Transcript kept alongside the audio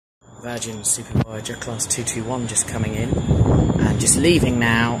Virgin Supervoyager Class 221 just coming in, and just leaving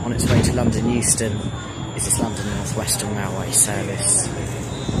now on its way to London Euston is this London Northwestern Railway service.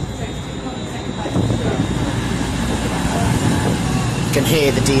 You can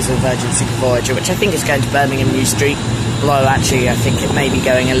hear the diesel Virgin Supervoyager, which I think is going to Birmingham New Street, although actually I think it may be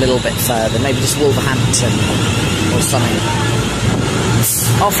going a little bit further, maybe just Wolverhampton or something.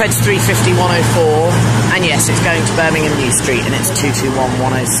 Offred's 350 104, and yes, it's going to Birmingham New Street, and it's 221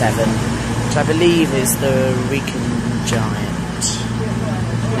 107, which I believe is the Wrekin Giant,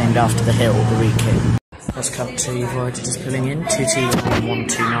 named after the hill, the Wrekin. Ascot 2 Voyager just pulling in, 221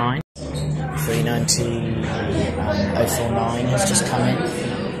 129, 390 049 has just come in,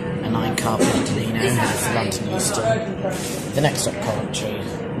 a 9-car Pendolino for London Euston, the next stop Coventry,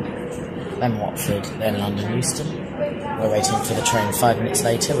 then Watford, then London Euston. We're waiting for the train 5 minutes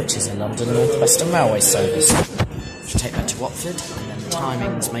later, which is a London Northwestern Railway service. We'll take that to Watford, and then the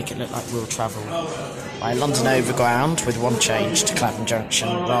timings make it look like we'll travel by London Overground with one change to Clapham Junction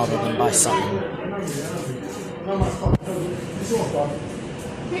rather than by Sutton.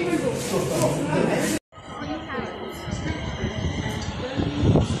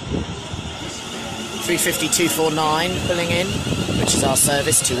 350 249 pulling in, which is our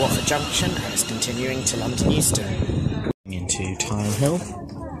service to Watford Junction, and it's continuing to London Euston. Into Tile Hill.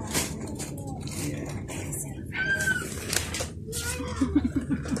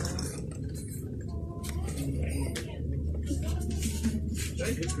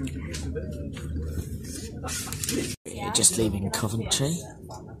 Just leaving Coventry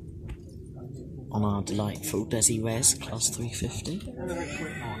on our delightful Desi Res Class 350.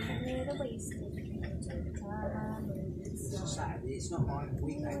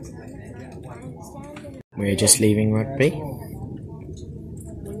 We're just leaving Rugby.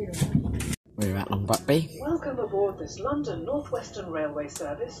 We're at Rugby. Welcome aboard this London Northwestern Railway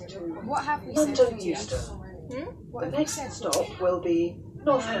service to London Euston. The next stop will be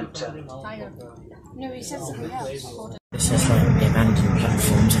Northampton. No, he said something else. This is like the abandoned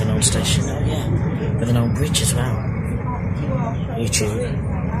platforms of an old station. Oh yeah, with an old bridge as well. YouTube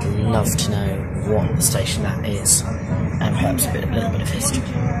would love to know what the station that is, and perhaps a little bit of history.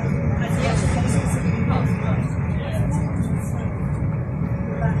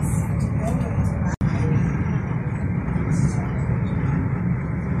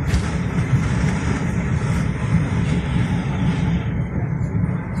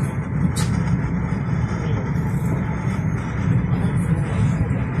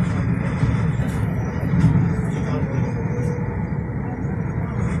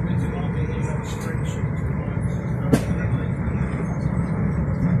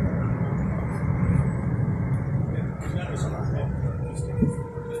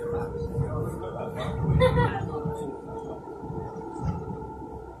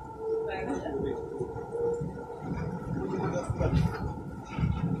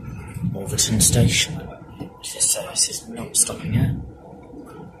 Overton Station, which this service is not stopping at.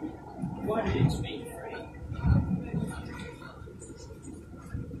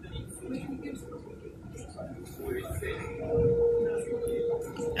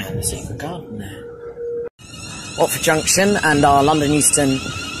 And the secret garden there. Watford Junction and our London Euston,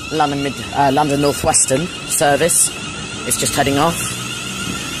 London Northwestern service is just heading off.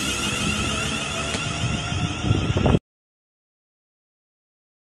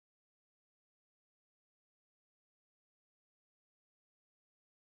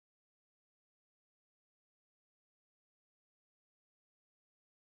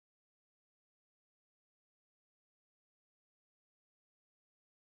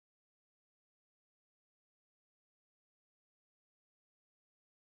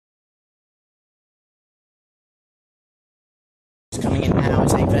 Coming in now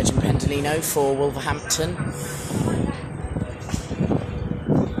is a Virgin Pendolino for Wolverhampton.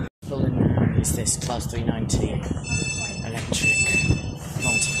 Pulling now is this Class 390 electric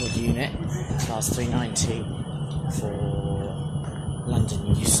multiple unit, Class 390 for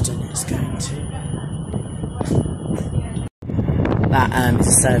London Euston it's going to. That is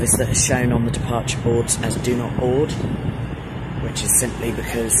a service that is shown on the departure boards as do not board, which is simply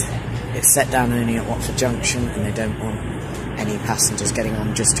because it's set down only at Watford Junction and they don't want any passengers getting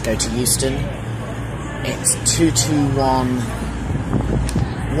on just to go to Euston. It's 221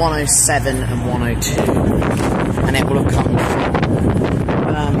 107 and 102, and it will have come from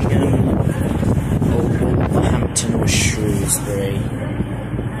Birmingham or Wolverhampton or Shrewsbury.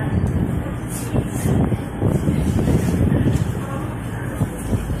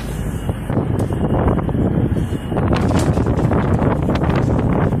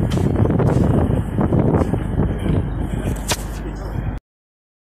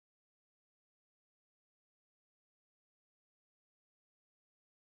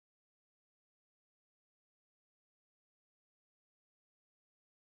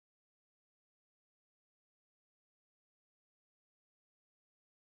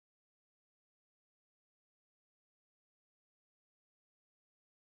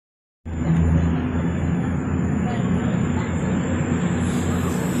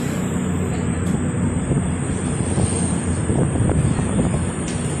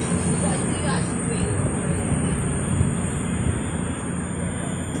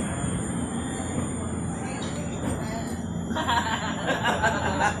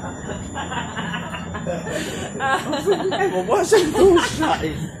 Well, what's the door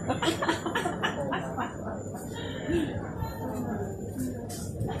shutting?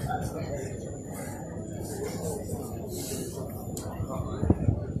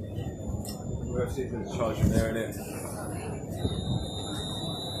 We'll have to see if there's a charge from there, innit?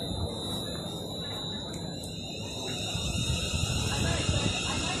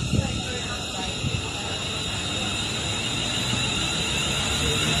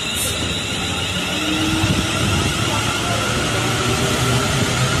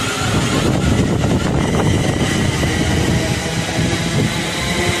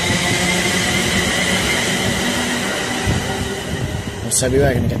 So we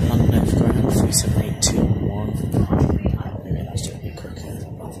were going to get the London Overground 37821. We realised it would be quicker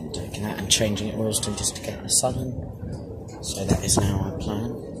rather than taking that and changing it Willesden just to get the Southern. So that is now our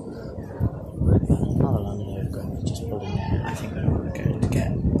plan. Another London Overground just pulling there. I think we're going to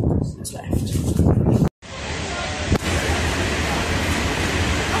get what's left.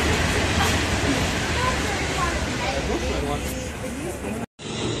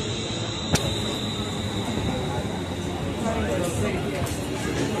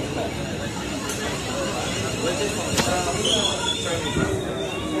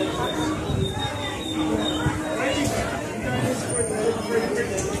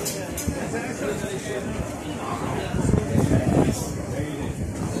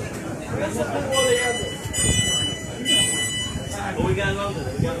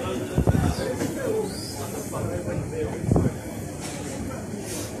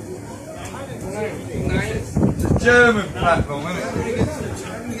 German platform, isn't it?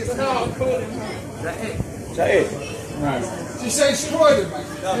 Is that it? No. Did you say it's Croydon, mate?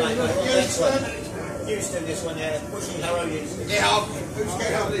 No, mate, Houston, this one, yeah. Pushing Harrow, Houston. Yeah, who's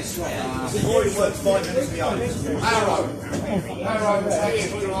going up this one? The boy works 5 minutes behind. Harrow.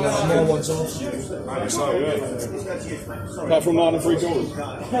 More ones off. Platform 9 and 3 quarters.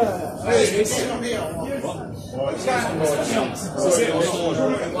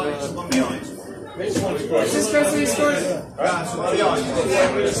 Is this supposed to be scored?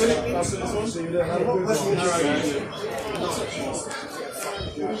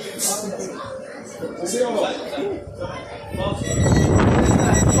 Is it all?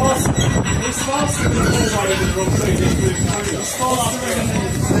 It's faster than the wrong thing. It's faster than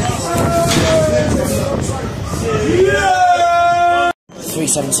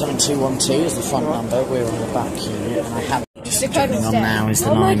 377212 is the front number. We're on the back unit, and I have just coming on now is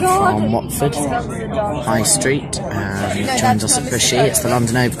the line from Watford High Street. It joins us at Bushy. It's the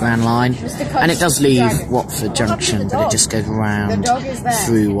London Overground line, and it does leave Watford Junction, but it just goes round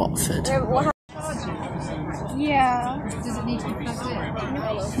through Watford. Yeah. Does it need to be plugged in?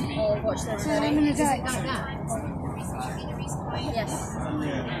 Or watch the so I'm going to do it like that? Yes.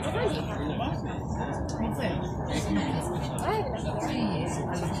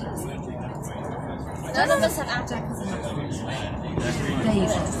 None of us have Jack. No,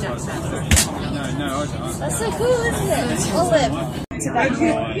 I don't. That's so cool, isn't it? Olive. How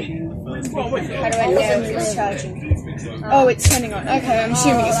do I know it's charging? Oh, it's turning on. Okay, I'm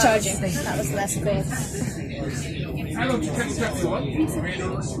assuming it's charging. That was less good. How long do you take to get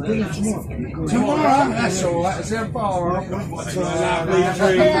tomorrow? That's all right. Is there a bar on?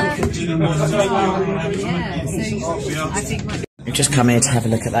 We've just come here to have a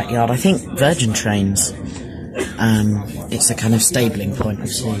look at that yard. I think Virgin Trains, it's a kind of stabling point.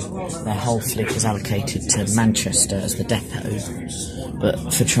 Obviously, their whole fleet is allocated to Manchester as the depot,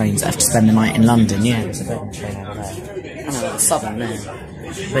 but for trains that have to spend the night in London, yeah, there's a Virgin train over there. I know, the Southern there.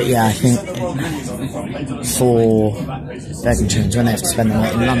 But yeah, I think for Virgin Trains, when they have to spend the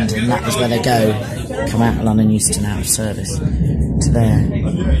night in London, that is where they go. Come out of London Euston out of service to there.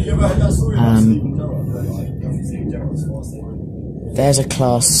 There's a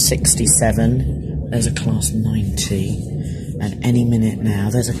class 67, there's a class 90, and any minute now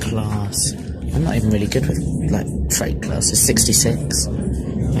there's a class, I'm not even really good with like freight classes, 66.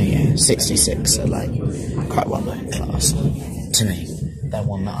 Oh yeah, 66 are like quite well-known class to me. They're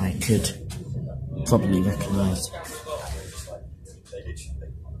one that I could probably recognise,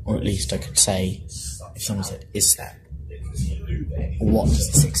 or at least I could say, if someone said, is that, what does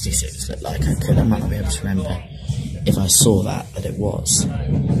the 66 look like? I might not be able to remember if I saw that it was.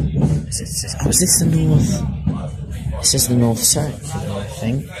 Is this the North? This is the North Circular, I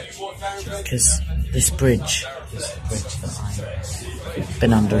think, because this bridge is a bridge that I've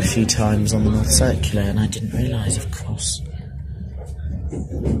been under a few times on the North Circular, and I didn't realise, of course.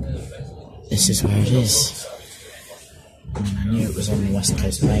 This is where it is. I knew it was on the West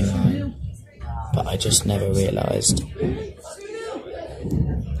Coast Main Line, but I just never realised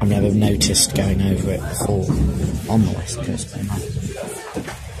I've never noticed going over it before on the West Coast main line.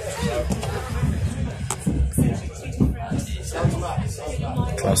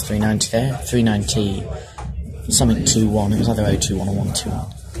 Class 390 there, 390 something 21, it was either 021 or 121.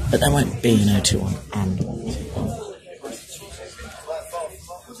 But there won't be an 021 and 121.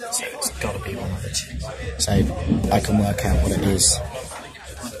 So it's got to be one of the two. So I can work out what it is.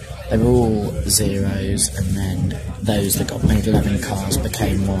 They were all zeros, and then those that got made 11 cars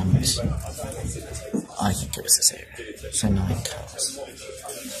became ones. I think it was a 0. So 9 cars.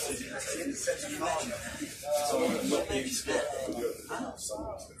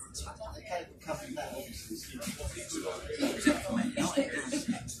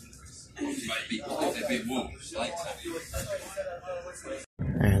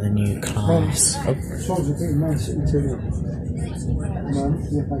 The new class.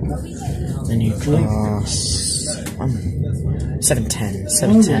 The new class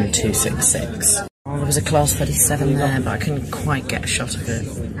 710 266. Oh, there was a class 37 there, but I couldn't quite get a shot of it.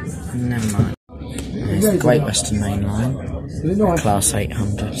 Never mind. There's the Great Western Main Line. Class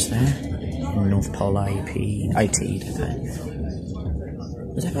 800s there. North Pole IEP, ITE depot.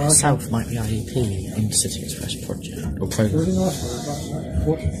 The depot itself might be IEP, Intercity Express project or program.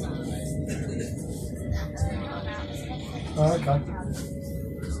 Oh, okay.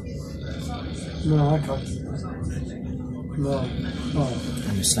 No, okay. No. Oh.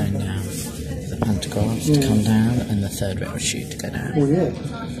 And we're slowing down for the pantographs to come down and the third railway chute to go down. Oh, yeah.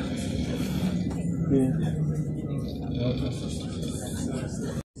 Yeah.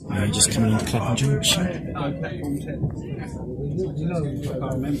 We're just coming into Clapham Junction. I can't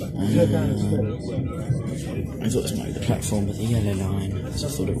remember. I thought this might be the platform, but the yellow line, as I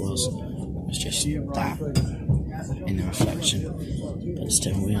thought it was just that in the reflection. But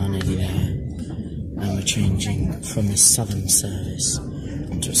still, we are nearly there. And we're changing from the southern service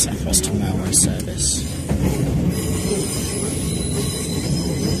onto a southwestern railway service.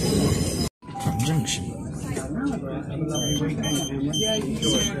 Clapham Junction.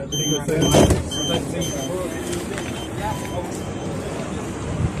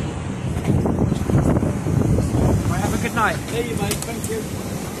 Have a good night. There you mate, thank you.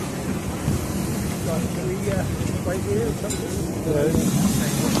 Can we wait here or something?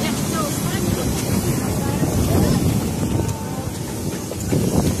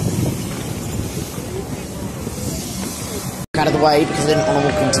 Out of the way because I didn't want to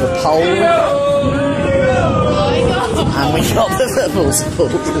walk into a pole. And we got the football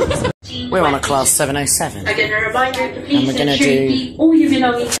support. We're on a class 707. Again, a reminder to And please we're going to ensure do. you keep all your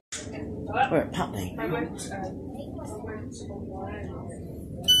belongings. We're at Putney.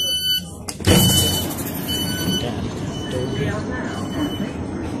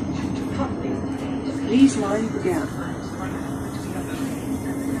 Please mind the gap.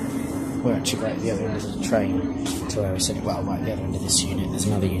 We're actually right at the other end of the train to where we're sitting. Well, right at the other end of this unit. There's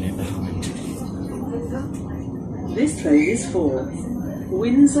another unit behind. This train is for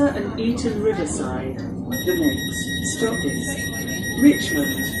Windsor and Eton Riverside. The next stop is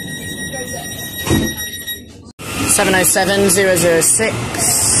Richmond. 707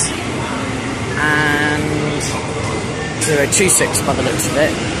 006 and 026 by the looks of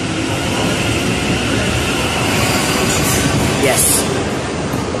it. Yes.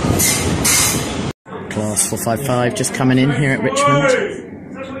 Class 455 just coming in here at Richmond.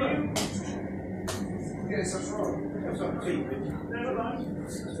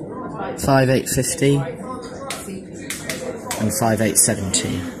 5850 and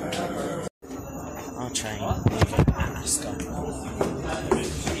 5870. Our train at Ascot.